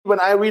When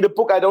I read a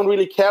book, I don't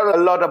really care a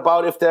lot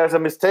about if there's a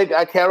mistake.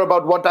 I care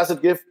about what does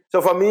it give. So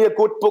for me, a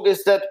good book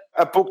is that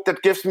a book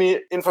that gives me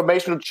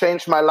information to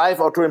change my life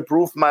or to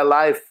improve my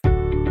life.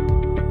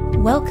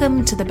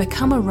 Welcome to the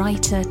Become a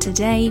Writer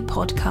Today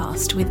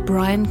podcast with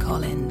Brian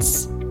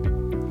Collins.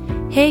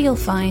 Here you'll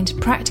find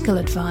practical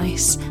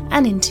advice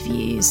and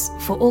interviews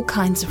for all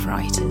kinds of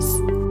writers.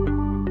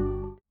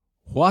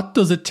 What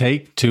does it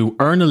take to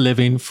earn a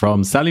living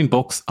from selling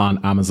books on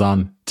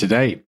Amazon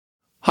today?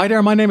 Hi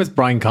there, my name is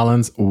Brian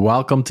Collins.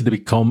 Welcome to the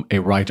Become a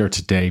Writer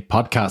Today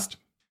podcast.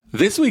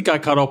 This week I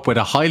caught up with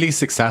a highly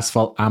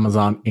successful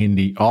Amazon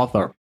indie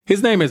author.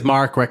 His name is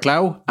Marc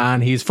Reklau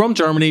and he's from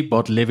Germany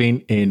but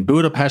living in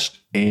Budapest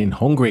in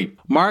Hungary.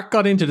 Marc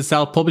got into the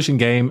self-publishing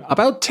game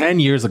about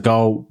 10 years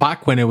ago,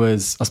 back when it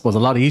was, I suppose, a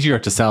lot easier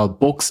to sell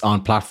books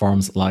on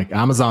platforms like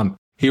Amazon.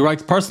 He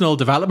writes personal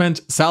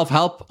development,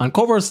 self-help, and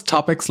covers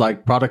topics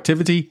like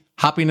productivity,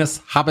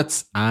 happiness,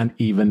 habits, and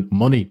even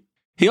money.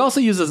 He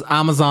also uses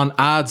Amazon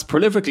ads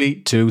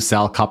prolifically to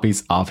sell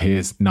copies of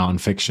his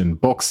non-fiction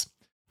books.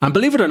 And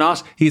believe it or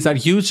not, he's had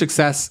huge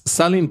success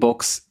selling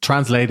books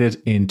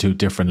translated into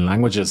different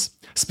languages,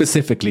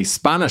 specifically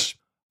Spanish.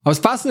 I was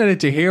fascinated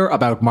to hear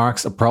about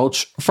Marc's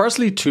approach,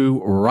 firstly to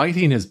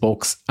writing his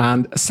books,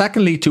 and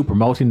secondly to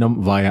promoting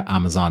them via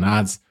Amazon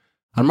ads.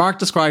 And Marc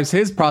describes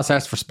his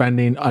process for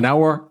spending an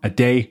hour a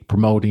day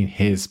promoting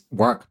his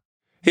work.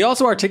 He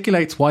also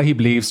articulates why he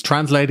believes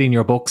translating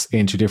your books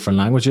into different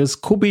languages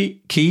could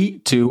be key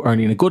to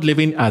earning a good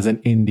living as an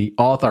indie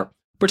author,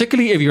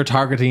 particularly if you're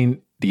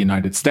targeting the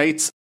United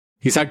States.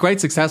 He's had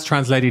great success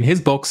translating his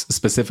books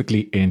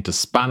specifically into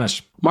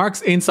Spanish.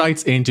 Marc's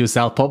insights into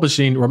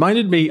self-publishing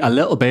reminded me a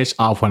little bit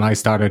of when I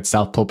started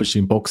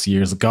self-publishing books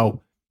years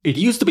ago. It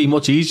used to be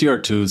much easier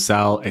to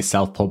sell a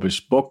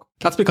self-published book.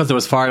 That's because there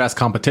was far less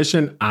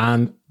competition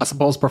and I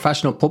suppose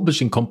professional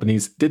publishing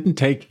companies didn't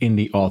take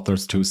indie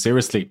authors too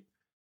seriously.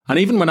 And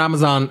even when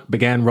Amazon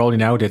began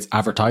rolling out its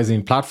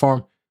advertising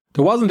platform,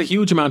 there wasn't a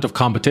huge amount of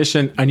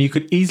competition and you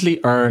could easily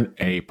earn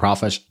a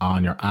profit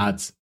on your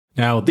ads.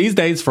 Now, these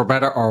days, for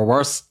better or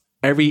worse,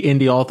 every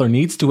indie author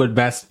needs to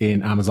invest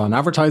in Amazon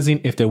advertising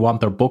if they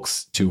want their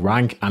books to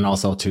rank and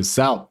also to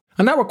sell.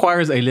 And that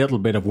requires a little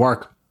bit of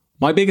work.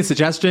 My biggest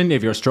suggestion,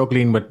 if you're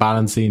struggling with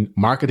balancing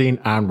marketing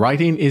and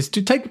writing, is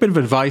to take a bit of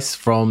advice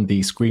from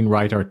the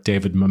screenwriter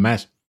David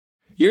Mamet.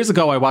 Years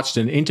ago, I watched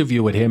an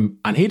interview with him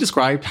and he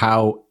described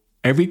how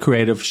every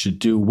creative should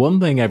do one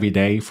thing every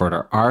day for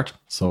their art.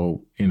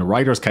 So in a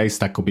writer's case,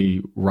 that could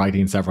be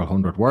writing several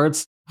hundred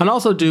words, and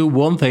also do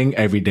one thing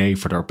every day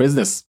for their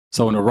business.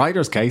 So in a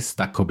writer's case,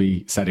 that could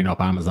be setting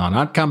up Amazon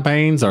ad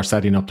campaigns or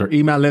setting up their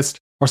email list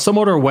or some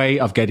other way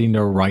of getting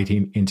their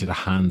writing into the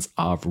hands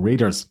of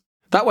readers.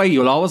 That way,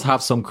 you'll always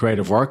have some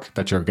creative work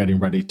that you're getting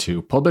ready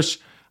to publish,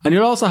 and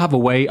you'll also have a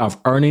way of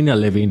earning a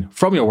living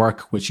from your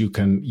work, which you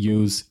can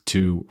use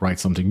to write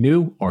something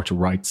new or to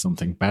write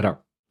something better.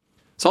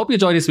 So I hope you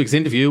enjoyed this week's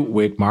interview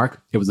with Marc.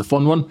 It was a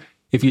fun one.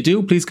 If you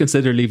do, please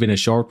consider leaving a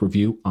short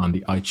review on the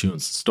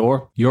iTunes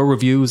store. Your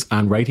reviews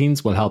and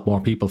ratings will help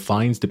more people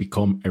find the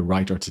Become a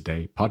Writer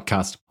Today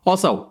podcast.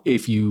 Also,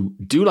 if you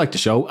do like the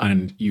show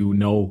and you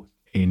know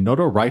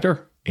another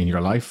writer in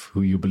your life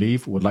who you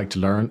believe would like to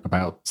learn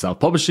about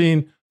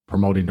self-publishing,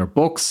 promoting their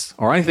books,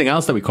 or anything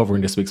else that we cover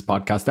in this week's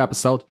podcast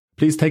episode,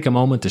 please take a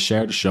moment to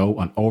share the show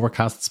on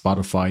Overcast,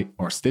 Spotify,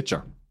 or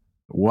Stitcher.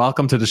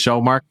 Welcome to the show,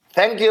 Marc.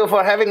 Thank you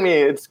for having me.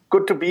 It's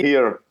good to be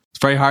here. It's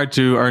very hard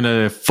to earn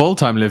a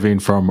full-time living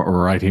from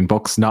writing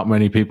books. Not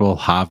many people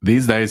have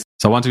these days.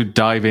 So I want to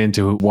dive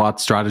into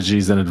what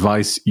strategies and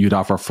advice you'd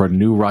offer for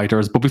new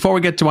writers. But before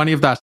we get to any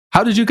of that,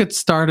 how did you get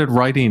started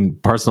writing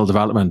personal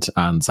development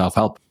and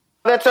self-help?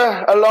 That's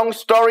a long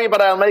story,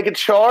 but I'll make it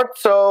short.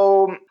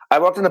 So I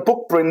worked in a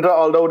book printer,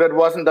 although that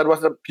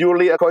was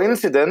purely a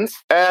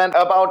coincidence. And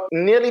about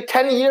nearly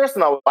 10 years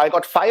now, I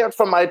got fired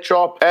from my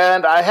job.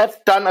 And I had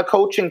done a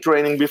coaching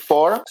training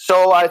before.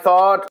 So I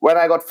thought when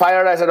I got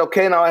fired, I said,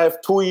 okay, now I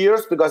have 2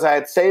 years because I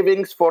had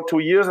savings for 2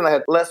 years and I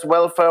had less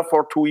welfare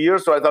for 2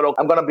 years. So I thought,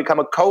 I'm going to become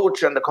a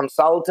coach and a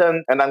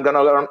consultant and I'm going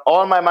to earn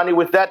all my money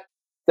with that.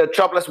 The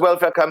jobless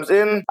welfare comes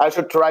in. I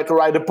should try to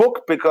write a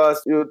book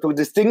because to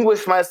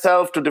distinguish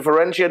myself, to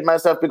differentiate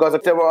myself, because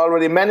there were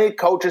already many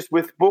coaches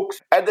with books.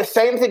 And the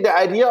same thing, the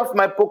idea of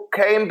my book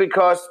came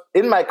because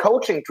in my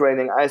coaching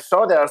training, I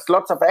saw there's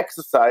lots of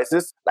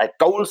exercises like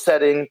goal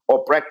setting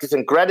or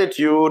practicing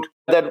gratitude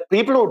that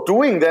people who are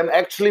doing them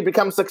actually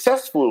become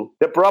successful.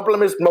 The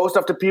problem is most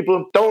of the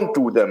people don't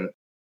do them.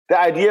 The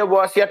idea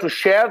was, to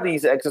share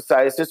these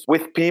exercises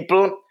with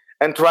people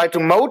and try to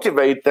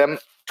motivate them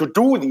to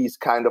do these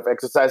kind of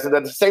exercises.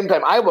 At the same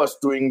time, I was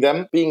doing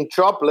them, being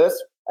jobless.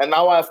 And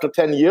now after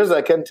 10 years,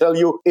 I can tell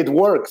you it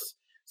works.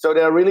 So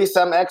there are really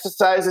some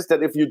exercises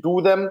that if you do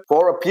them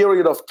for a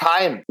period of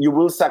time, you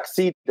will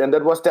succeed. And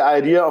that was the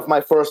idea of my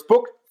first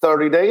book,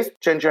 30 Days,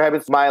 Change Your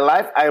Habits, My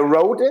Life. I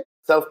wrote it,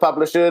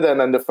 self-published it.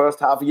 And in the first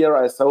half year,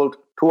 I sold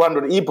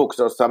 200 ebooks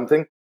or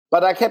something.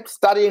 But I kept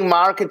studying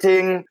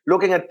marketing,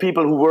 looking at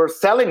people who were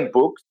selling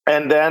books,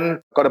 and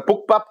then got a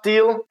BookBub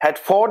deal, had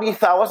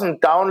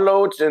 40,000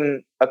 downloads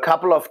in a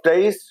couple of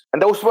days,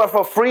 and those were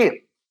for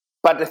free.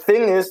 But the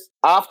thing is,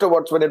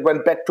 afterwards, when it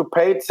went back to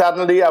paid,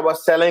 suddenly I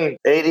was selling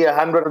 80,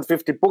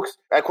 150 books.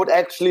 I could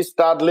actually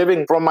start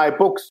living from my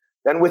books.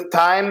 Then with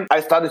time, I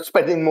started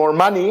spending more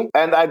money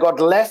and I got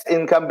less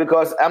income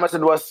because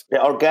the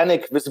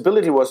organic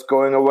visibility was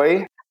going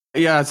away.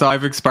 Yeah, so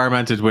I've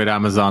experimented with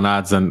Amazon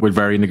ads and with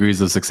varying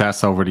degrees of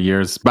success over the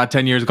years. About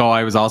 10 years ago,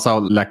 I was also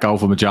let go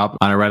from a job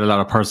and I read a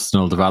lot of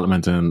personal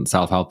development and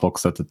self-help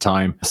books at the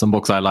time. Some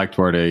books I liked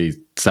were the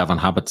 7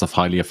 Habits of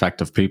Highly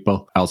Effective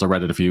People. I also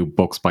read a few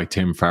books by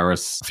Tim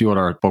Ferriss, a few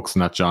other books in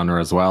that genre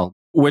as well.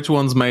 Which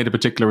ones made a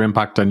particular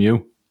impact on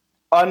you?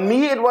 On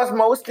me, it was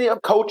mostly a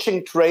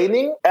coaching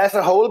training as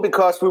a whole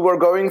because we were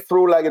going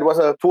through, it was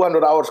a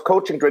 200 hours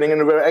coaching training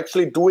and we were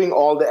actually doing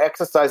all the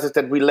exercises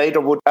that we later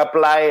would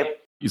apply.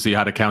 So you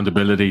had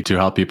accountability to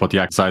help you put the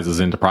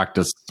exercises into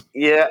practice.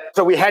 Yeah,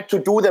 so we had to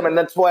do them and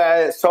that's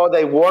why I saw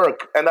they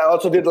work. And I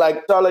also did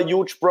a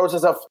huge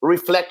process of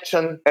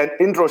reflection and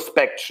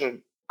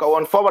introspection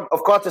going forward.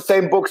 Of course, the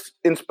same books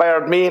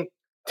inspired me.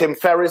 Tim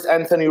Ferriss,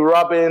 Anthony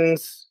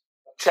Robbins,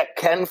 Jack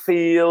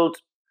Canfield.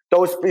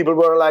 Those people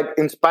were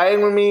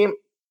inspiring me.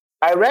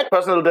 I read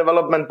personal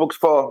development books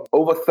for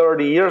over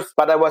 30 years,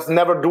 but I was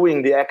never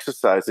doing the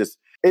exercises.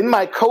 In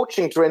my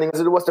coaching trainings,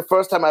 it was the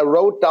first time I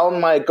wrote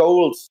down my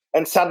goals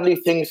and suddenly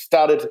things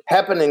started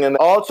happening, and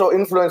also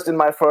influenced in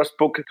my first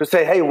book to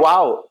say, hey,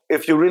 wow,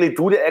 if you really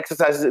do the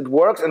exercises, it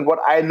works. And what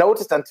I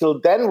noticed until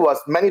then was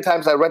many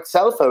times I read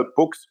self-help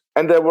books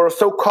and they were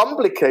so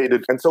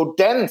complicated and so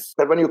dense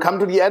that when you come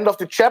to the end of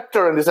the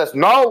chapter and it says,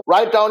 no,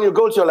 write down your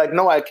goals, you're like,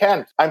 no, I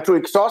can't. I'm too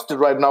exhausted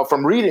right now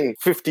from reading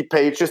 50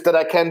 pages that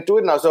I can't do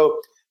it now. So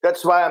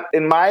that's why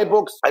in my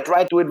books, I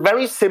try to do it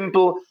very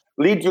simple,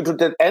 lead you to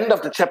the end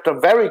of the chapter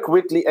very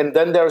quickly, and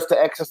then there's the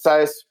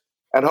exercise.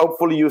 And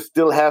hopefully you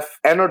still have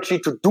energy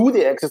to do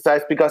the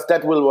exercise because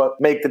that will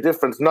make the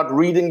difference. Not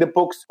reading the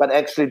books, but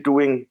actually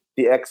doing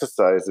the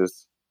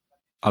exercises.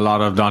 A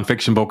lot of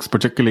nonfiction books,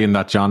 particularly in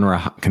that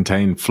genre,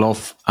 contain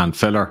fluff and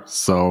filler.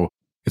 So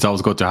it's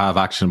always good to have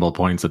actionable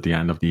points at the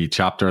end of the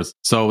chapters.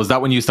 So was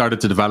that when you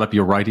started to develop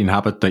your writing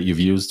habit that you've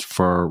used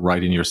for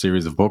writing your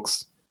series of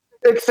books?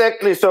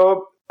 Exactly.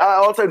 So I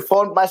also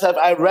informed myself.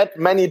 I read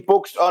many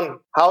books on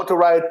how to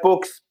write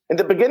books. In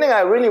the beginning,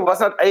 I really was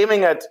not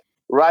aiming at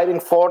writing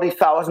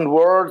 40,000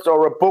 words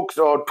or a book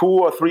or 2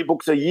 or 3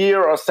 books a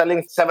year or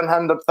selling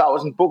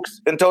 700,000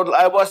 books in total.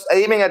 I was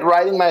aiming at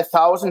writing my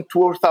 1,000,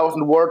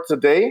 2,000 words a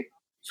day.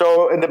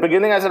 So in the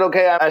beginning, I said,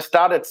 okay, I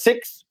start at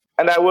 6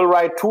 and I will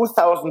write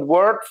 2,000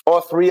 words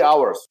or 3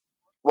 hours,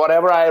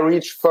 whatever I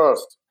reach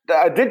first.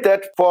 I did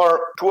that for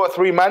 2 or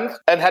 3 months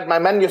and had my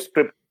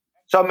manuscript.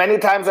 So many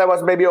times I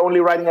was maybe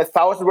only writing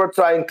 1,000 words.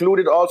 So I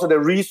included also the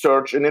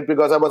research in it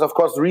because I was, of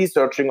course,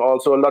 researching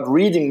also a lot,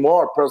 reading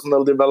more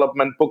personal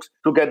development books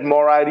to get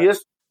more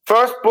ideas.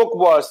 First book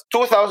was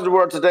 2,000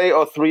 words a day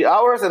or 3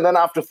 hours. And then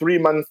after 3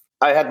 months,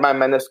 I had my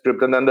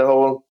manuscript. And then the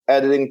whole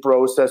editing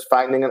process,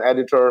 finding an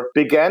editor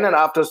began. And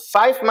after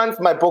 5 months,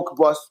 my book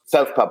was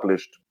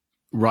self-published.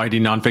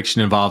 Writing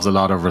nonfiction involves a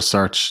lot of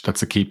research.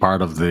 That's a key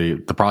part of the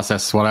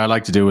process. What I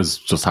like to do is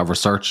just have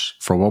research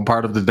for one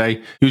part of the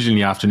day, usually in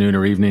the afternoon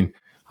or evening,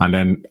 and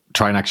then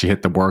try and actually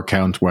hit the word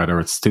count, whether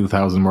it's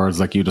 2,000 words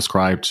like you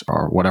described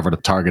or whatever the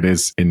target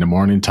is in the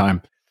morning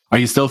time. Are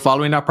you still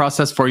following that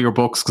process for your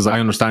books? Because I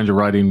understand you're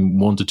writing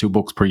 1 to 2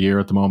 books per year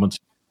at the moment.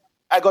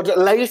 I got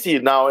lazy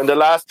now. In the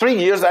last 3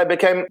 years, I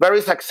became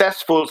very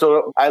successful.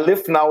 So I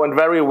live now and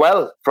very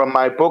well from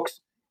my books.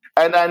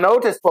 And I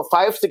noticed for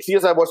 5-6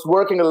 years, I was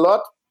working a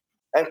lot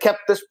and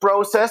kept this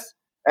process.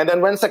 And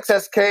then when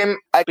success came,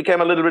 I became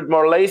a little bit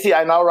more lazy.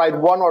 I now write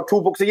 1 or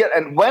 2 books a year.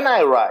 And when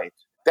I write,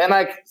 then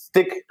I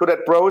stick to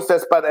that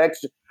process. But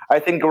actually, I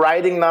think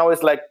writing now is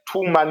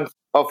 2 months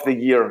of the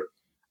year.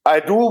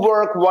 I do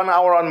work 1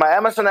 hour on my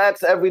Amazon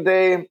ads every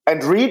day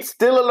and read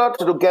still a lot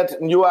to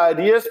get new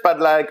ideas.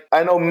 But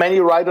I know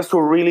many writers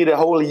who really the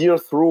whole year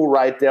through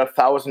write their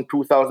 1,000,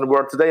 2,000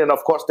 words a day. And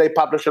of course, they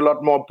publish a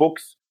lot more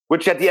books,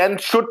 which at the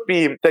end should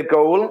be the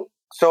goal.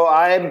 So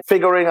I'm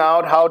figuring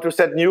out how to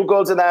set new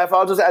goals. And I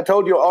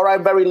told you, or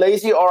I'm very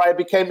lazy or I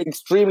became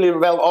extremely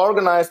well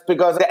organized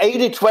because the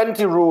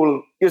 80-20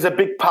 rule is a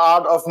big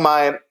part of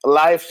my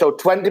life. So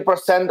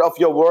 20% of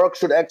your work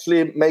should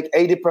actually make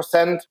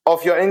 80%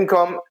 of your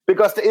income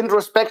because the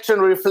introspection,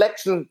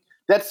 reflection,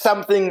 that's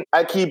something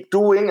I keep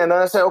doing. And then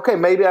I say, okay,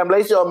 maybe I'm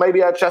lazy or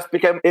maybe I just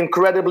became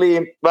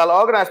incredibly well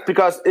organized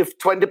because if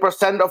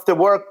 20% of the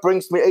work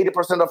brings me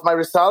 80% of my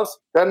results,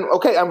 then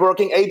okay, I'm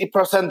working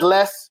 80%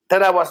 less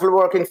than I was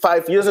working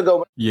 5 years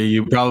ago. Yeah,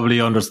 you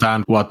probably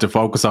understand what to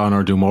focus on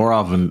or do more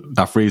of, and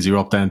that frees you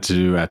up then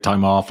to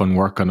time off and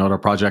work on other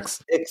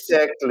projects.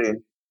 Exactly.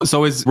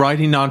 So is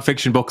writing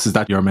nonfiction books, is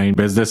that your main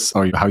business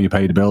or how you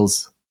pay the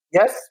bills?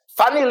 Yes.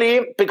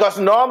 Funnily, because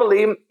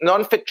normally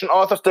non-fiction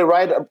authors, they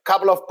write a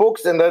couple of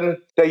books and then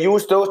they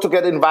use those to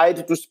get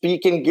invited to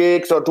speaking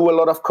gigs or do a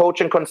lot of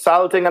coaching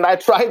consulting. And I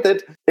tried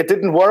it. It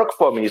didn't work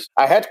for me.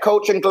 I had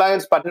coaching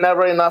clients, but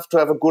never enough to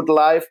have a good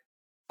life.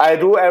 I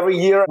do every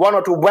year 1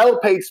 or 2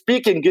 well-paid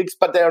speaking gigs,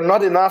 but they are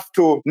not enough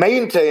to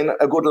maintain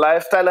a good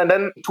lifestyle. And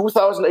then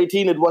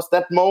 2018, it was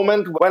that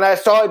moment when I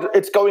saw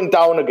it's going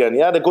down again.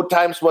 Yeah, the good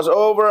times was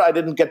over. I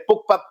didn't get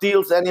BookBub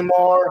deals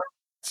anymore.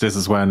 This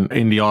is when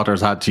indie authors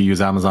had to use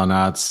Amazon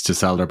ads to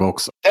sell their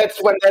books.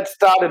 That's when that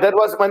started. That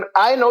was when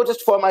I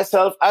noticed for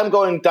myself, I'm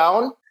going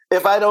down.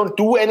 If I don't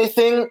do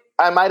anything,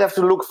 I might have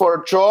to look for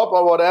a job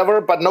or whatever,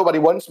 but nobody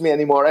wants me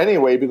anymore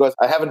anyway, because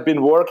I haven't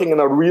been working in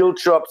a real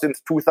job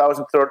since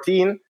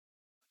 2013.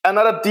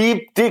 Another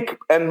deep dig.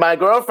 And my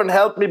girlfriend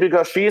helped me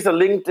because she's a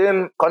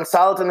LinkedIn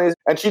consultant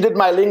and she did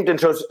my LinkedIn.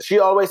 So she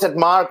always said,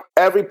 Mark,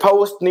 every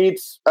post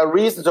needs a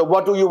reason. So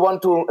what do you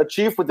want to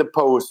achieve with the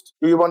post?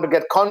 Do you want to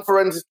get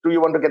conferences? Do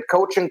you want to get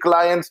coaching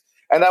clients?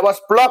 And I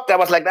was blocked. I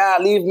was like,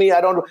 leave me.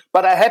 I don't.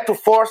 But I had to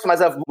force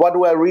myself. What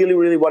do I really,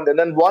 really want? And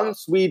then one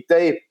sweet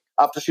day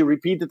after she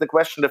repeated the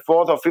question the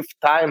 4th or 5th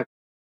time,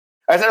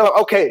 I said,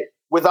 okay,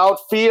 without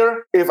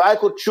fear, if I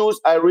could choose,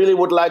 I really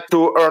would like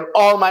to earn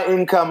all my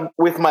income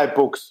with my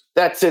books.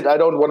 That's it. I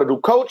don't want to do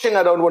coaching.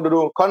 I don't want to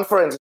do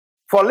conference.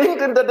 For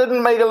LinkedIn, that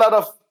didn't make a lot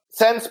of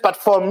sense. But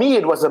for me,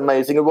 it was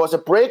amazing. It was a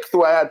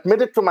breakthrough. I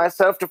admitted to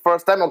myself the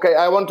first time, okay,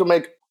 I want to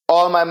make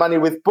all my money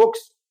with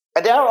books.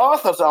 And there are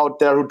authors out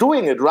there who are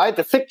doing it, right?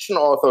 The fiction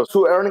authors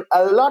who are earning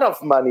a lot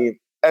of money.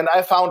 And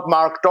I found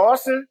Marc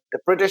Dawson, the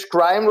British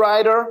crime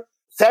writer,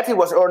 said he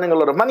was earning a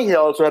lot of money. He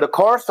also had a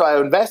course, so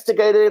I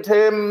investigated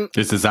him.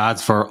 This is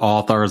ads for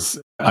authors.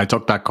 I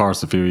took that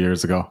course a few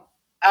years ago.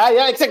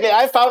 Yeah, exactly.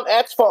 I found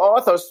ads for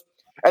authors.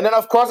 And then,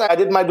 of course, I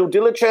did my due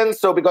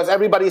diligence. So because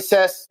everybody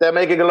says they're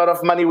making a lot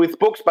of money with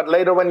books, but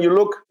later when you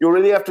look, you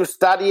really have to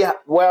study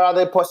where are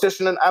they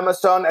positioned in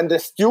Amazon and the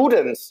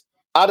students.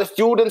 Are the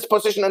students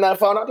positioned? And I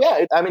found out,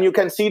 you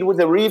can see it with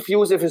the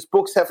reviews. If his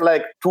books have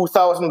like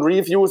 2,000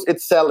 reviews,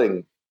 it's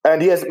selling.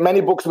 And he has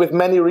many books with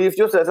many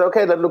reviews. I said,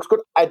 okay, that looks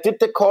good. I did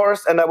the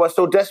course and I was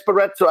so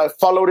desperate. So I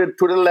followed it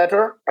to the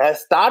letter. I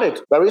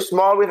started very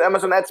small with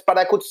Amazon ads, but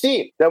I could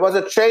see there was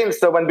a change.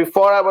 So when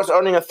before I was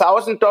earning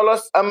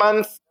 $1,000 a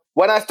month,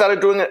 when I started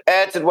doing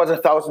ads, it was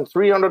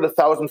 1,300,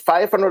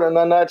 1,500. And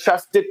then I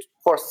just did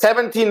for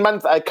 17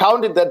 months. I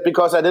counted that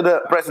because I did a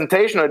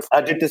presentation.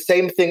 I did the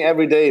same thing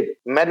every day,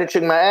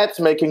 managing my ads,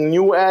 making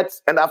new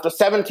ads. And after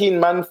 17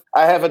 months,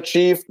 I have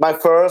achieved my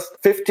first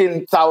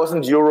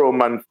 15,000 euro a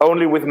month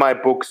only with my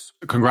books.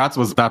 Congrats.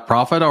 Was that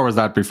profit or was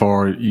that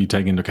before you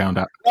take into account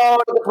that? No,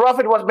 the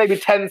profit was maybe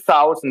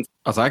 10,000.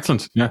 That's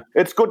excellent. Yeah.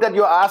 It's good that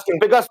you're asking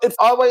because it's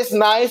always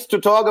nice to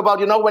talk about,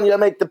 when you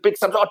make the big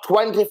sums,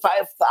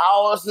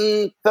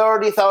 25,000,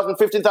 30,000,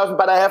 15,000.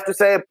 But I have to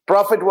say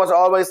profit was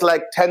always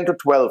like 10 to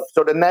 12.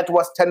 So the net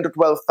was 10 to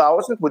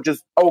 12,000, which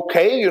is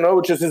okay,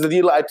 which is a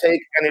deal I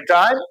take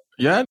anytime.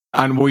 Yeah.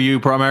 And were you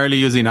primarily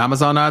using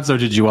Amazon ads or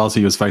did you also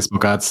use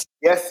Facebook ads?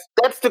 Yes,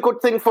 that's the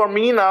good thing for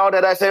me now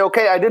that I say,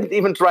 okay, I didn't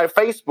even try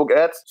Facebook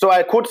ads. So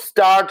I could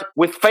start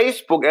with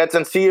Facebook ads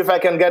and see if I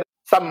can get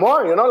some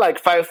more, like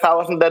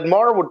 5,000, that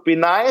more would be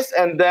nice.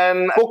 And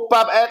then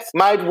BookBub ads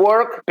might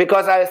work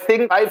because I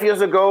think 5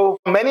 years ago,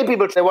 many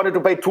people, they wanted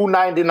to pay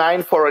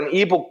 $2.99 for an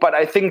ebook. But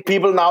I think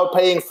people now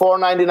paying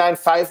 $4.99,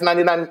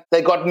 $5.99,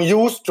 they gotten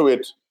used to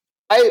it.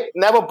 I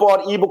never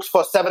bought ebooks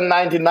for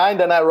 $7.99,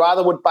 then I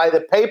rather would buy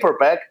the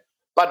paperback.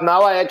 But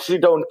now I actually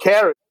don't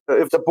care.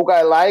 If the book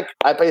I like,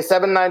 I pay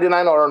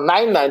 $7.99 or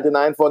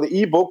 $9.99 for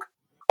the ebook.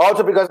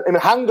 Also because in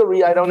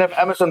Hungary, I don't have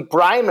Amazon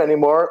Prime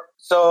anymore.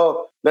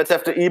 So let's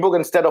have the ebook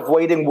instead of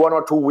waiting 1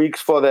 or 2 weeks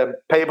for the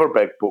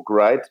paperback book,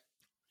 right?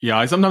 Yeah,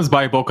 I sometimes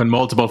buy a book in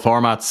multiple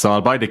formats. So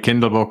I'll buy the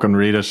Kindle book and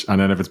read it. And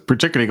then if it's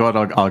particularly good,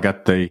 I'll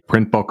get the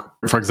print book.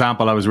 For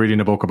example, I was reading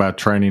a book about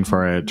training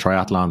for a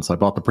triathlon. So I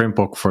bought the print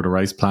book for the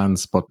race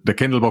plans, but the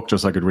Kindle book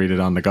just so I could read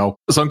it on the go.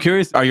 So I'm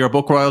curious, are your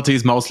book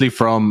royalties mostly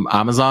from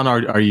Amazon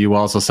or are you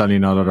also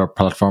selling on other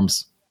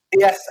platforms?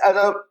 Yes,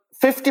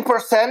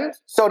 50%.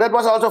 So that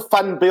was also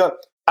fun.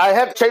 I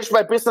have changed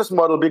my business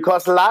model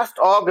because last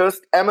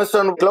August,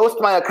 Amazon closed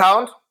my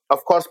account.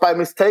 Of course, by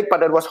mistake,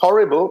 but that was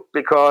horrible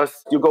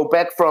because you go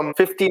back from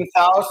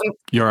 15,000.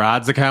 Your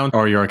ads account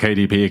or your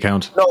KDP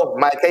account? No,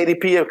 my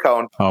KDP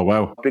account. Oh,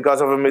 wow.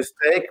 Because of a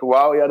mistake.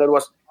 Wow, yeah, that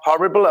was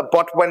horrible. A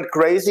bot went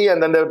crazy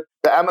and then the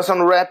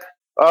Amazon rep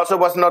also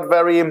was not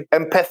very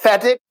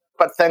empathetic.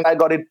 But then I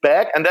got it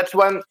back. And that's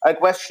when I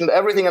questioned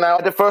everything. And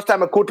the first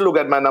time I could look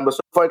at my numbers.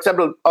 So for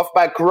example, of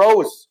my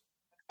gross,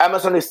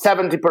 Amazon is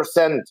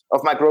 70%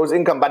 of my gross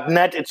income, but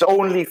net it's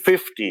only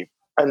 50%.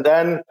 And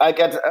then I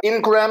get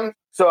Ingram.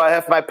 So I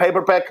have my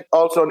paperback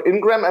also on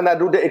Ingram and I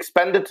do the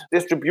expanded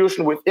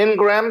distribution with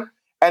Ingram.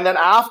 And then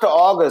after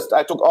August,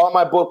 I took all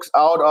my books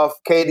out of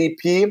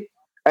KDP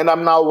and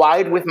I'm now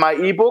wide with my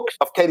ebooks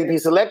of KDP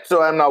Select.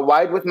 So I'm now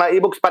wide with my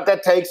ebooks, but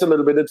that takes a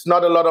little bit. It's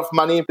not a lot of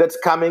money that's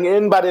coming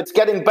in, but it's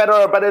getting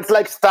better. But it's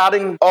like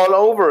starting all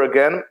over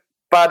again.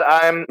 But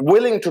I'm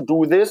willing to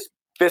do this.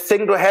 This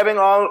thing to having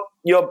all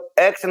your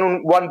eggs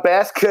in one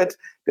basket.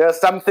 There's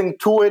something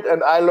to it,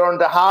 and I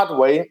learned the hard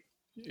way.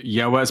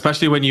 Yeah, well,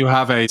 especially when you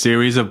have a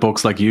series of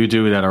books like you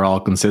do that are all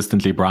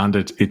consistently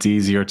branded, it's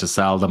easier to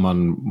sell them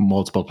on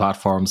multiple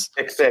platforms.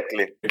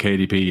 Exactly.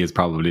 KDP is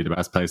probably the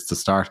best place to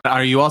start.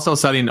 Are you also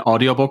selling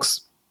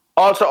audiobooks?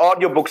 Also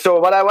audiobooks. So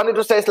what I wanted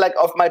to say is like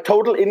of my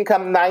total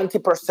income,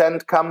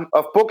 90% come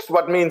of books,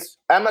 what means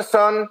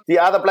Amazon, the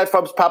other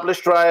platforms,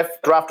 Publish Drive,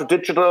 Draft to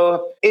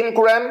Digital,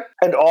 Ingram,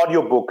 and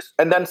audiobooks.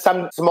 And then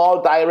some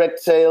small direct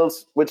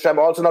sales, which I'm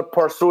also not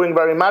pursuing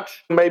very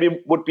much.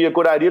 Maybe would be a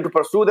good idea to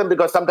pursue them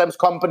because sometimes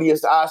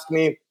companies ask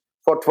me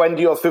for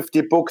 20 or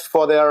 50 books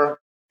for their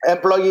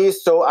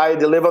employees. So I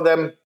deliver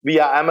them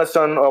via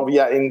Amazon or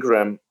via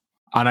Ingram.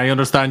 And I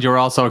understand you're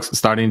also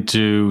starting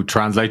to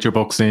translate your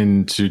books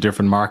into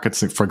different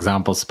markets, for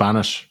example,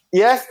 Spanish.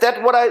 Yes, that's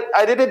what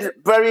I did it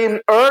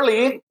very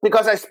early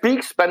because I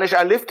speak Spanish.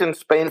 I lived in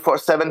Spain for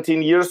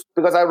 17 years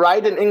because I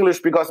write in English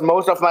because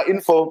most of my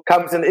info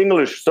comes in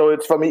English. So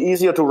it's for me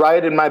easier to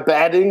write in my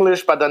bad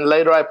English, but then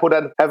later I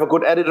have a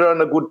good editor and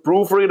a good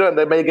proofreader and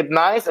they make it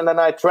nice. And then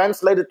I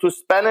translate it to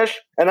Spanish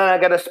and then I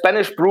get a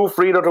Spanish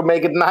proofreader to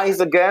make it nice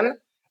again.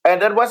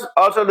 And that was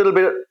also a little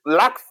bit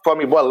luck for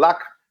me. Well,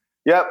 luck.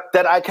 Yeah,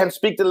 that I can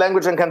speak the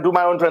language and can do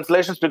my own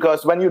translations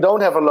because when you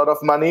don't have a lot of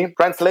money,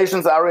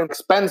 translations are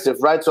expensive,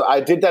 right? So I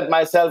did that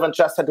myself and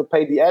just had to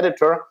pay the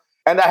editor.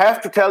 And I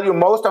have to tell you,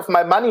 most of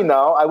my money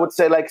now, I would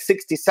say like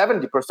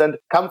 60-70%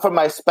 come from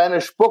my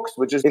Spanish books,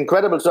 which is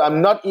incredible. So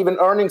I'm not even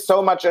earning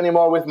so much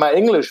anymore with my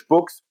English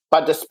books.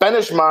 But the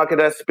Spanish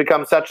market has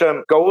become such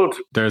a gold.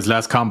 There's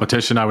less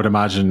competition, I would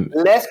imagine.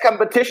 Less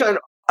competition. And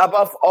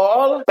above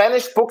all,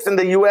 Spanish books in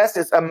the US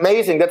is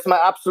amazing. That's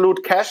my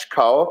absolute cash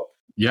cow.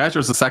 Yeah, it's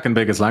the second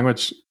biggest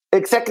language.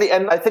 Exactly.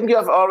 And I think you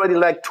have already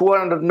like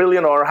 200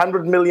 million or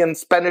 100 million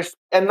Spanish.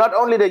 And not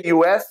only the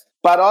US,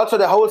 but also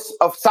the whole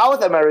of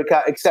South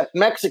America, except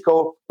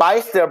Mexico,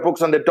 buys their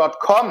books on the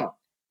 .com.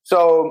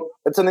 So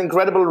it's an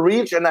incredible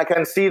reach and I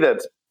can see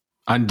that.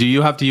 And do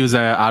you have to use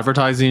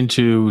advertising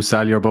to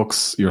sell your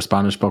books, your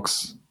Spanish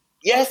books?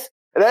 Yes.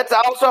 That's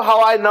also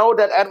how I know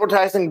that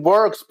advertising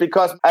works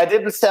because I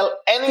didn't sell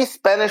any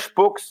Spanish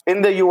books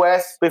in the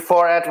US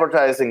before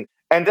advertising.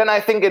 And then I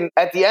think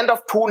at the end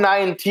of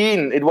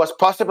 2019, it was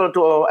possible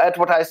to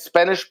advertise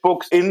Spanish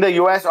books in the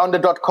US on the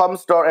 .com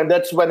store. And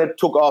that's when it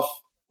took off.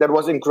 That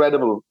was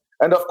incredible.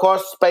 And of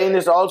course, Spain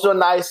is also a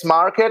nice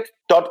market,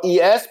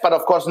 .es, but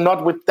of course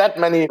not with that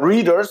many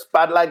readers.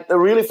 But like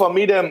really for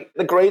me, the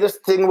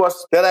greatest thing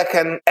was that I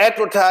can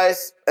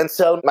advertise and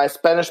sell my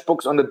Spanish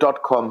books on the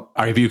 .com.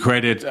 Have you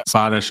created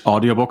Spanish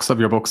audiobooks of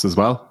your books as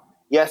well?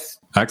 Yes.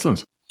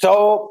 Excellent.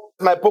 So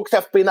my books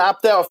have been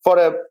up there for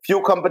a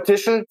few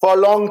competition for a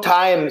long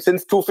time.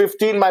 Since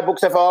 2015, my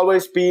books have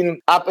always been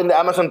up in the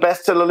Amazon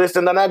bestseller list.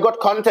 And then I got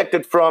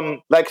contacted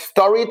from like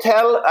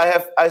Storytel.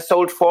 I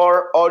sold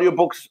 4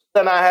 audiobooks.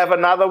 Then I have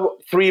another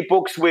 3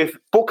 books with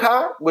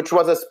Booka, which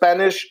was a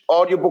Spanish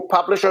audiobook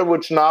publisher,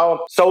 which now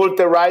sold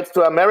the rights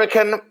to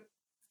American.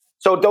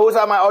 So those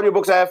are my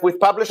audiobooks I have with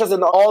publishers,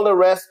 and all the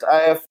rest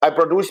I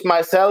produced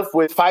myself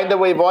with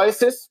Findaway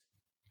Voices.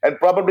 And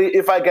probably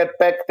if I get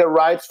back the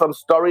rights from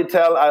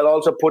Storytel, I'll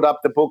also put up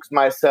the books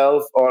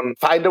myself on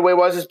Findaway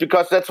Voices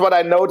because that's what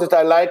I noticed.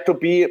 I like to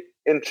be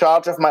in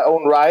charge of my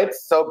own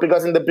rights. So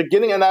because in the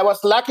beginning, and I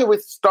was lucky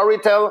with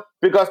Storytel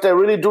because they're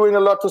really doing a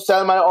lot to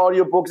sell my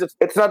audiobooks.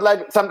 It's not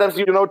like sometimes,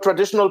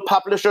 traditional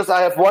publishers. I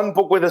have one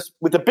book with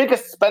the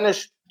biggest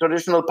Spanish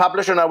traditional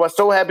publisher, and I was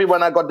so happy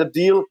when I got the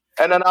deal.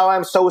 And then now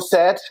I'm so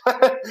sad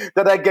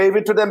that I gave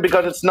it to them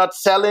because it's not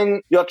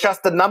selling. You're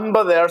just a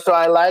number there. So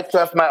I like to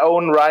have my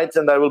own rights,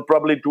 and I will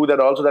probably do that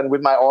also then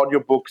with my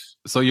audiobooks.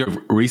 So you've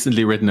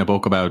recently written a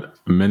book about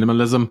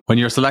minimalism. When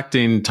you're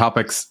selecting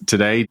topics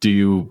today, do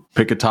you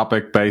pick a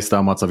topic based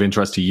on what's of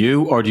interest to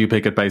you, or do you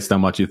pick it based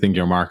on what you think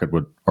your market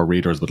would or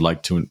readers would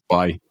like to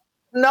buy?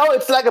 No,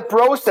 it's like a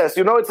process.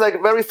 It's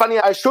like very funny.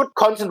 I should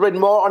concentrate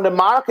more on the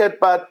market,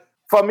 but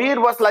for me,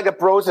 it was like a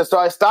process. So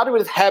I started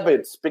with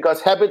habits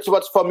because habits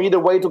was for me the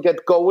way to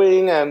get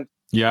going. And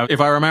yeah,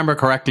 if I remember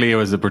correctly, it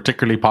was a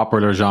particularly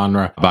popular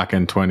genre back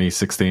in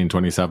 2016,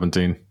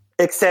 2017.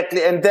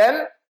 Exactly. And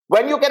then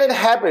when you get in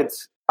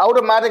habits,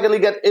 automatically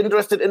get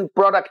interested in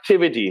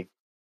productivity.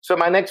 So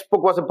my next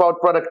book was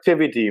about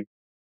productivity.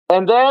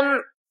 And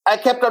then I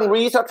kept on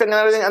researching and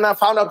everything, and I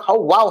found out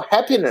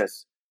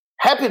happiness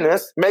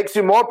makes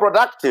you more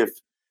productive.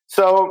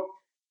 So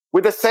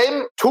with the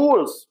same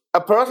tools, a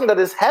person that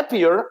is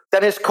happier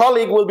than his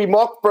colleague will be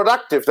more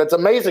productive. That's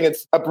amazing.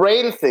 It's a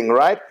brain thing,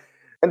 right?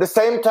 At the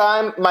same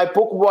time, my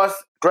book was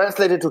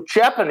translated to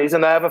Japanese,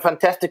 and I have a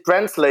fantastic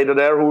translator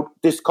there who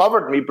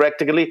discovered me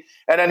practically.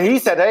 And then he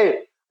said, hey,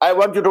 I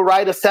want you to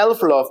write a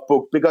self-love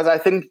book because I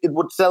think it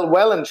would sell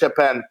well in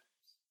Japan.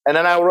 And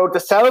then I wrote the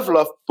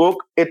self-love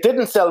book. It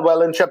didn't sell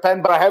well in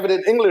Japan, but I have it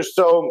in English.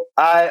 So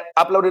I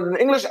uploaded it in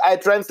English. I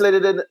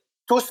translated it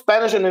to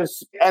Spanish,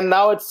 and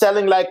now it's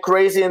selling like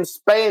crazy in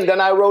Spain.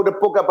 Then I wrote a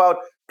book about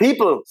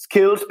people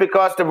skills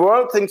because the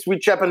world thinks we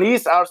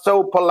Japanese are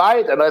so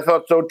polite. And I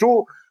thought so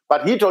too.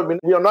 But he told me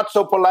we are not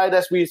so polite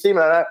as we seem.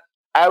 And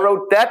I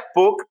wrote that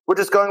book, which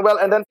is going well.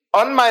 And then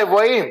on my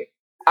way,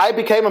 I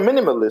became a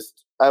minimalist.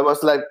 I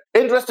was like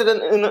interested in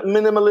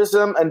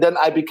minimalism. And then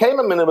I became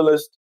a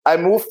minimalist. I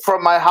moved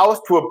from my house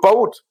to a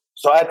boat.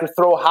 So I had to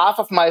throw half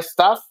of my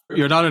stuff.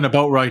 You're not in a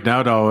boat right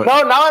now, though.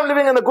 No, now I'm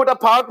living in a good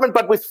apartment,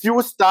 but with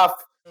few stuff.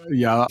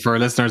 Yeah, for our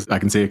listeners, I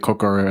can see a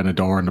cooker and a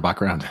door in the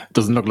background. It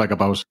doesn't look like a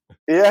boat.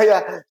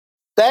 Yeah.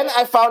 Then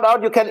I found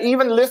out you can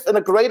even live in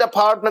a great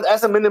apartment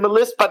as a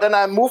minimalist, but then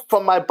I moved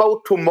from my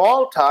boat to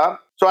Malta.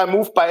 So I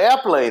moved by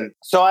airplane.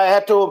 So I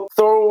had to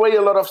throw away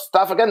a lot of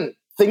stuff. Again,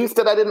 things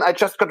that I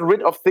just got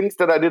rid of things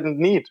that I didn't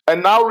need.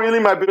 And now really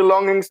my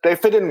belongings, they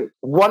fit in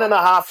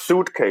 1.5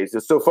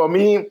 suitcases. So for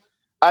me,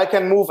 I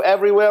can move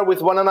everywhere with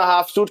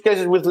 1.5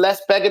 suitcases with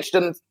less baggage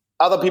than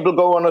other people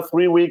go on a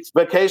 3 weeks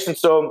vacation.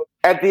 So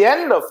at the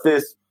end of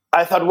this,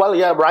 I thought, well,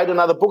 yeah, write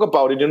another book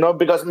about it,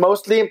 because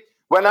mostly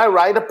when I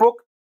write a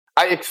book,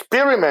 I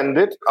experiment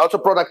it, also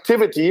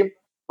productivity.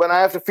 When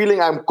I have the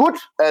feeling I'm good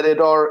at it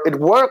or it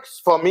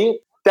works for me,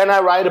 then I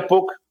write a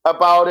book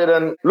about it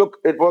and look,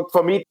 it worked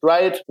for me,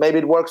 right? Maybe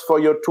it works for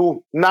you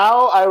too.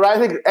 Now I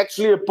write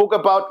actually a book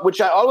about,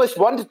 which I always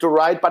wanted to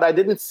write, but I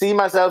didn't see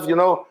myself,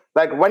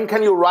 like when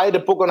can you write a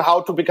book on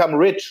how to become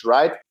rich,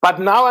 right? But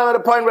now I'm at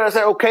a point where I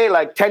say, okay,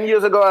 like 10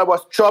 years ago, I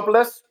was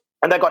jobless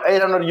and I got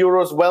 800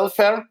 euros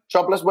welfare,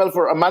 jobless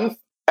welfare a month.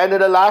 And in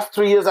the last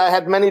 3 years, I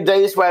had many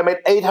days where I made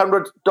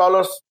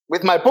 $800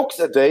 with my books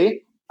a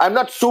day. I'm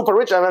not super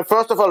rich. I mean,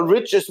 first of all,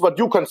 rich is what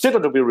you consider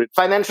to be rich.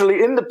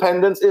 Financially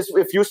independence is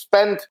if you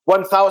spend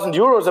 1,000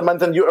 euros a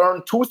month and you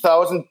earn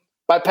 2,000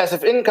 by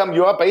passive income,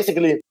 you are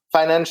basically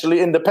financially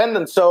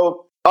independent.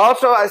 So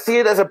also I see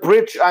it as a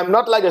bridge. I'm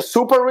not like a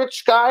super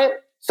rich guy.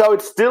 So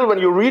it's still, when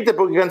you read the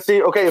book, you can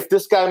see, okay, if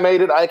this guy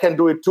made it, I can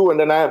do it too. And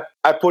then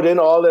I put in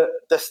all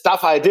the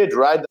stuff I did,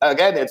 right?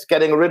 Again, it's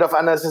getting rid of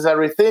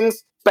unnecessary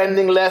things,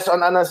 spending less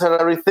on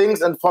unnecessary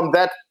things. And from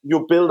that,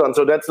 you build on.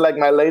 So that's like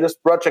my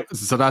latest project.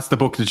 So that's the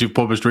book that you've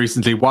published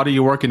recently. What are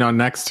you working on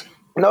next?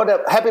 No,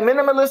 the Happy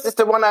Minimalist is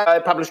the one I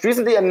published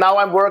recently. And now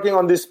I'm working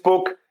on this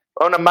book,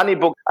 on a money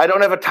book. I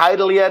don't have a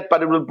title yet,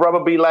 but it will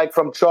probably be like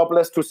From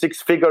Jobless to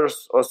Six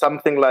Figures or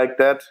something like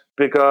that.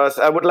 Because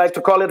I would like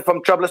to call it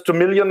From Jobless to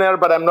Millionaire,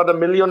 but I'm not a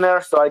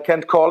millionaire, so I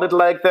can't call it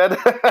like that.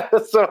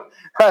 So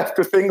I have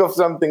to think of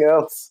something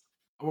else.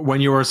 When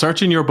you were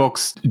searching your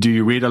books, do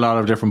you read a lot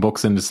of different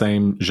books in the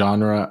same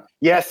genre?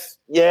 Yes,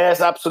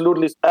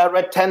 absolutely. I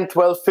read 10,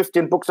 12,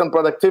 15 books on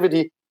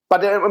productivity.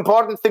 But the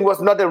important thing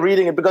was not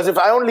reading it, because if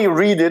I only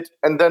read it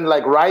and then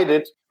like write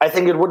it, I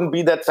think it wouldn't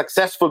be that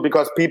successful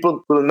because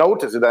people will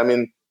notice it. I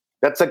mean,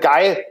 that's a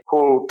guy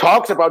who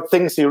talks about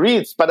things he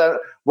reads.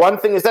 But one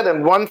thing is that,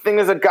 and one thing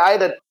is a guy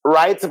that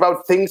writes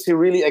about things he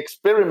really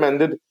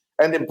experimented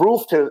and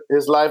improved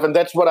his life. And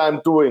that's what I'm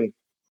doing.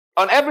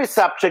 On every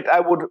subject, I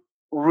would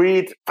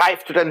read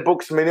 5 to 10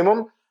 books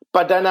minimum,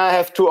 but then I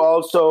have to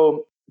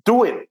also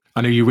do it.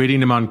 And are you reading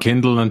them on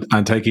Kindle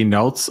and taking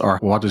notes, or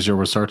what does your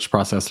research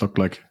process look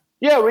like?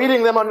 Yeah,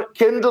 reading them on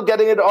Kindle,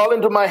 getting it all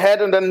into my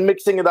head and then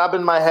mixing it up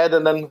in my head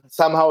and then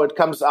somehow it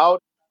comes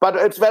out. But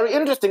it's very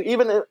interesting.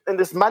 Even in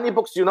this money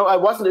books, I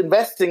wasn't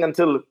investing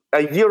until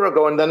a year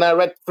ago. And then I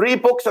read 3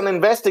 books on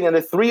investing, and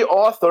the 3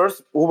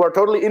 authors who were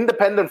totally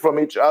independent from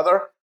each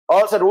other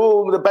all said,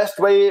 the best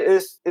way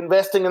is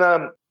investing in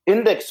an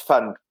index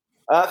fund.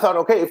 And I thought,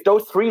 okay, if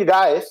those 3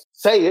 guys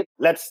say it,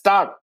 let's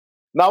start.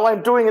 Now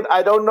I'm doing it.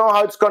 I don't know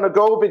how it's going to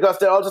go, because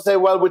they also say,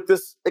 well, with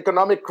this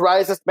economic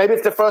crisis, maybe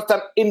it's the first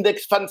time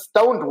index funds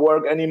don't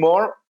work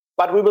anymore,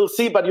 but we will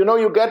see. But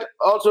you get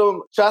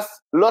also just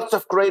lots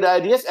of great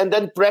ideas and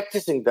then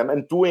practicing them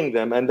and doing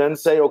them and then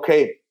say,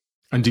 okay.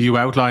 And do you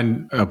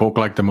outline a book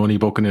like the Money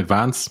Book in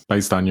advance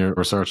based on your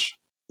research?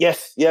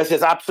 Yes,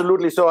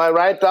 absolutely. So I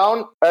write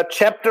down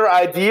chapter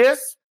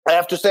ideas. I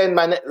have to say, in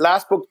my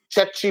last book,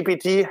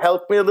 ChatGPT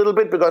helped me a little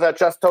bit, because I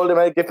just told him,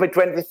 hey, give me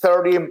 20,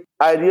 30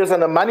 ideas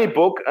on a money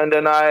book. And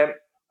then I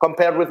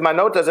compared with my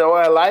notes. I said,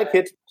 I like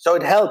it. So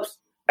it helps.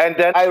 And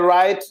then I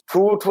write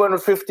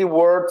 250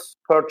 words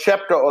per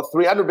chapter or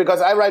 300,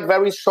 because I write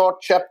very short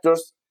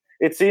chapters.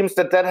 It seems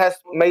that has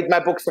made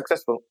my book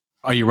successful.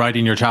 Are you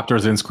writing your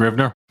chapters in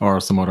Scrivener or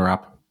some other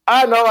app?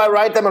 No, I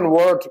write them in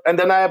Word. And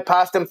then I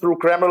pass them through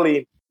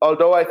Grammarly.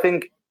 Although I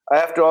think I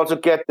have to also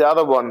get the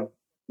other one.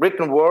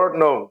 Written word?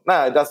 No,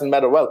 it doesn't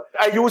matter. Well,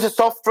 I use a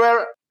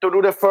software to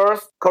do the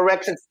first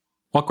corrections.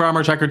 What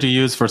grammar checker do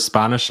you use for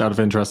Spanish, out of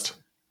interest?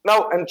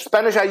 No, in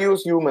Spanish I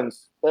use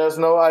humans.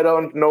 I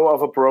don't know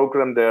of a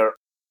program there.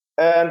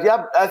 And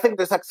I think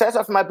the success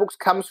of my books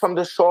comes from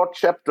the short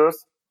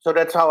chapters. So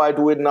that's how I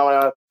do it now.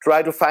 I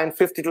try to find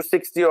 50 to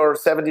 60 or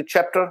 70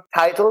 chapter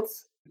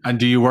titles. And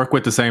do you work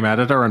with the same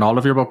editor in all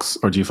of your books,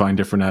 or do you find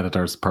different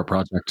editors per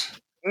project?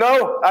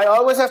 No, I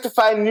always have to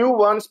find new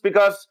ones,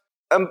 because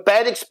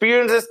bad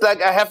experiences,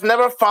 like I have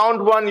never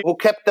found one who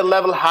kept the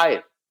level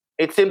high.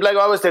 It seemed like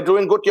always they're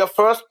doing good your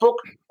first book,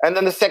 and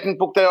then the second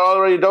book they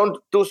already don't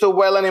do so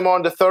well anymore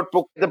in the third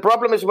book. The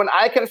problem is when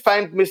I can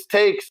find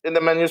mistakes in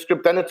the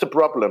manuscript, then it's a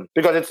problem,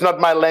 because it's not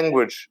my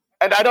language.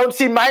 And I don't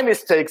see my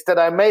mistakes that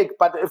I make.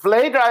 But if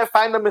later I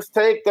find a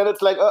mistake, then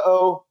it's like,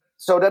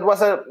 So that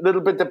was a little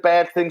bit the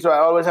bad thing. So I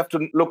always have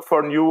to look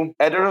for new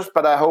editors,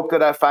 but I hope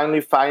that I finally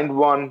find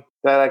one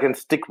that I can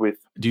stick with.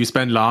 Do you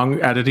spend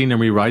long editing and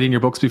rewriting your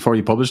books before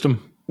you publish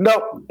them?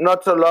 No,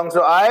 not so long.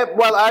 So I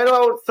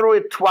go through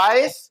it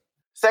twice.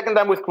 Second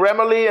time with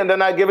Grammarly, and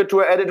then I give it to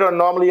an editor. And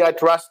normally I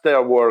trust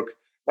their work.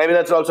 Maybe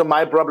that's also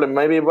my problem.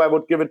 Maybe if I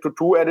would give it to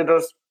 2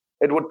 editors,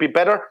 it would be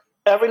better.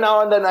 Every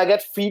now and then I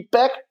get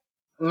feedback.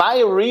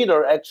 My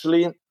reader,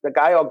 actually, the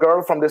guy or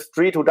girl from the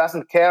street who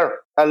doesn't care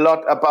a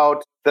lot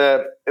about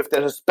if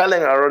there's a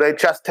spelling error, they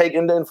just take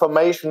in the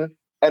information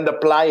and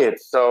apply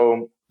it.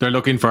 So they're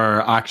looking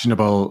for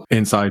actionable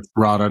insights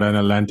rather than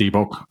a lengthy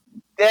book.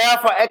 They are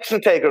for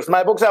action takers.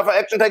 My books are for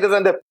action takers.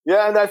 And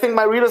I think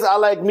my readers are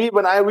like me.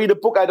 When I read a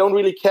book, I don't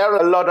really care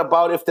a lot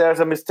about if there's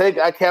a mistake.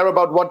 I care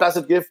about what does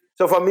it give.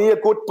 So for me, a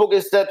good book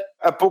is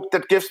a book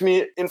that gives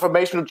me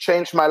information to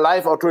change my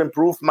life or to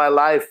improve my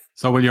life.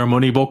 So will your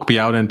money book be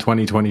out in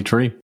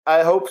 2023?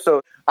 I hope so.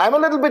 I'm a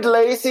little bit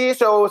lazy,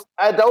 so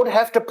I don't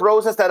have the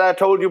process that I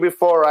told you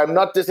before. I'm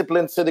not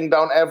disciplined sitting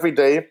down every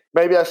day.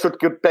 Maybe I should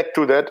get back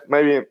to that.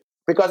 Maybe.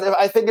 Because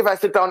if I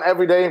sit down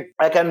every day,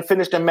 I can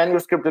finish the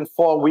manuscript in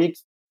 4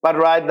 weeks. But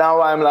right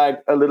now, I'm like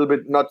a little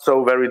bit not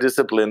so very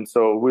disciplined.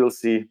 So we'll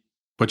see.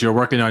 But you're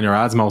working on your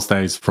ads most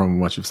days from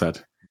what you've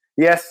said.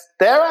 Yes,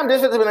 there I'm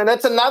disciplined. And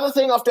that's another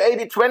thing of the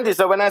 80-20.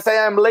 So when I say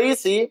I'm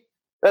lazy,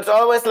 that's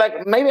always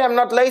like, maybe I'm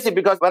not lazy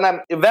because when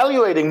I'm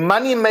evaluating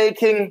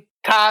money-making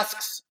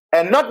tasks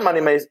and not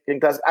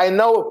money-making tasks, I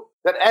know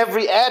that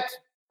every ad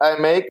I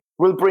make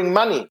will bring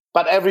money.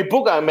 But every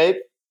book I make,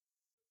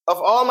 of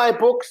all my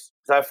books,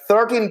 so I have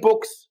 13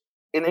 books.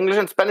 In English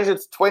and Spanish,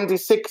 it's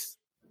 26.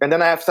 And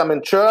then I have some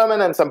in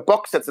German and some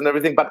box sets and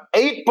everything. But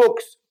 8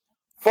 books,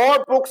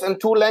 4 books in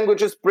 2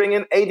 languages bring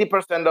in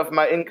 80% of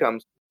my income.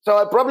 So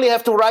I probably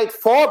have to write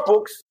 4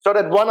 books so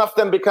that one of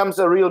them becomes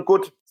a real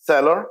good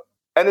seller.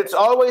 And it's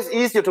always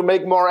easier to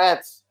make more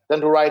ads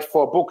than to write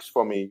 4 books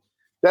for me.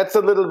 That's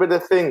a little bit a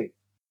thing.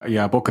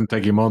 Yeah, a book can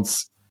take you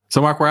months.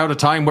 So Marc, we're out of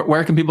time.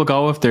 Where can people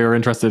go if they're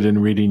interested in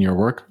reading your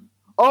work?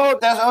 Oh,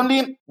 there's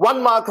only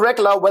one Marc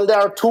Reklau. Well, there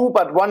are 2,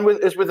 but one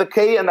is with a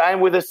K and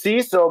I'm with a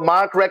C. So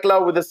Marc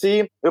Reklau with a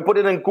C. You put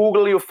it in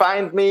Google, you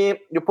find me.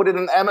 You put it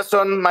in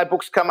Amazon, my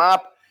books come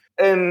up.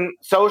 In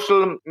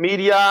social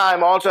media,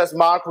 I'm also as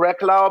Marc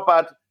Reklau,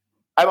 but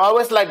I'm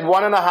always like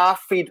 1.5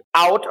 feet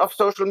out of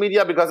social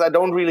media because I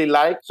don't really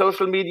like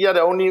social media.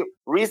 The only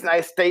reason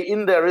I stay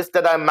in there is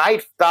that I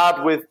might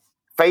start with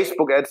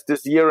Facebook ads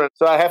this year.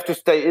 So I have to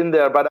stay in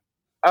there. But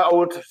I'm an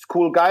old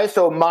school guy.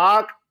 So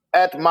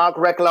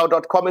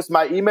marc@marcreklau.com is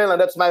my email.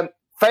 And that's my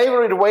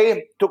favorite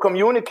way to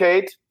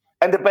communicate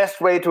and the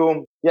best way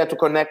to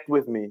connect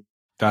with me.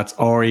 That's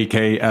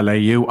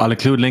Reklau. I'll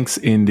include links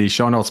in the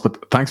show notes.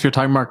 But thanks for your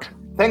time, Marc.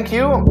 Thank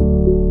you.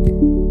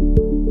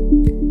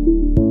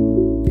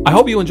 I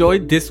hope you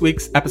enjoyed this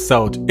week's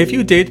episode. If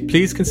you did,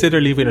 please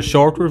consider leaving a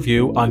short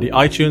review on the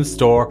iTunes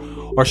store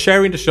or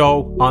sharing the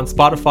show on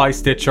Spotify,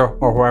 Stitcher,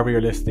 or wherever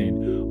you're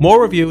listening.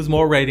 More reviews,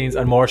 more ratings,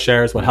 and more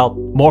shares will help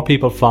more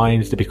people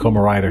find the Become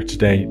a Writer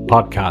Today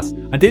podcast.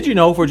 And did you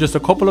know for just a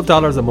couple of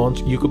dollars a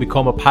month, you could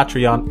become a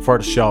Patreon for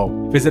the show?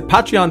 Visit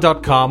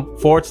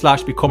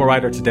patreon.com/Become a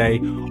Writer Today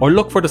or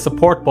look for the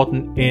support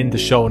button in the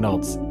show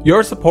notes.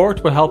 Your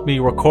support will help me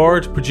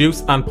record,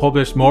 produce, and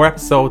publish more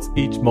episodes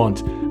each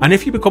month. And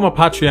if you become a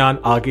Patreon,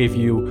 I'll give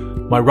you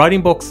my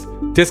writing books,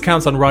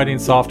 discounts on writing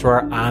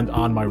software, and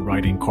on my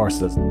writing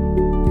courses.